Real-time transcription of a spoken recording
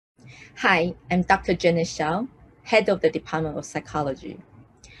Hi, I'm Dr. Jenny Xiao, Head of the Department of Psychology.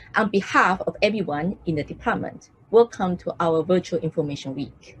 On behalf of everyone in the department, welcome to our Virtual Information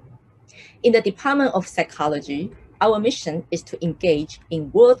Week. In the Department of Psychology, our mission is to engage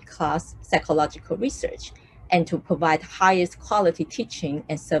in world-class psychological research and to provide highest quality teaching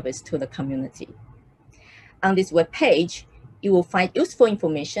and service to the community. On this webpage, you will find useful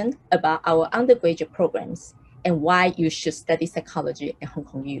information about our undergraduate programs and why you should study psychology at Hong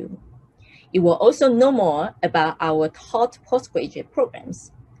Kong U. You will also know more about our taught postgraduate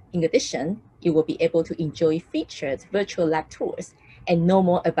programs. In addition, you will be able to enjoy featured virtual lab tours and know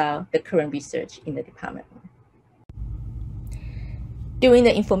more about the current research in the department. During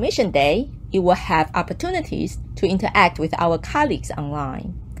the Information Day, you will have opportunities to interact with our colleagues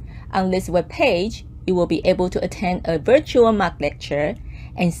online. On this webpage, you will be able to attend a virtual mock lecture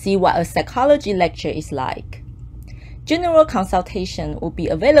and see what a psychology lecture is like. General consultation will be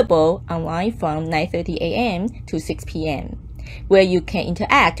available online from 9:30 a.m. to 6 p.m., where you can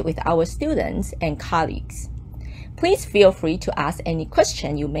interact with our students and colleagues. Please feel free to ask any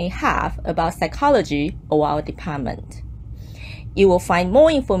question you may have about psychology or our department. You will find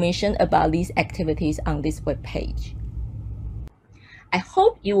more information about these activities on this webpage. I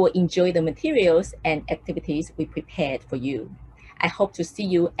hope you will enjoy the materials and activities we prepared for you. I hope to see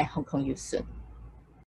you at Hong Kong U soon.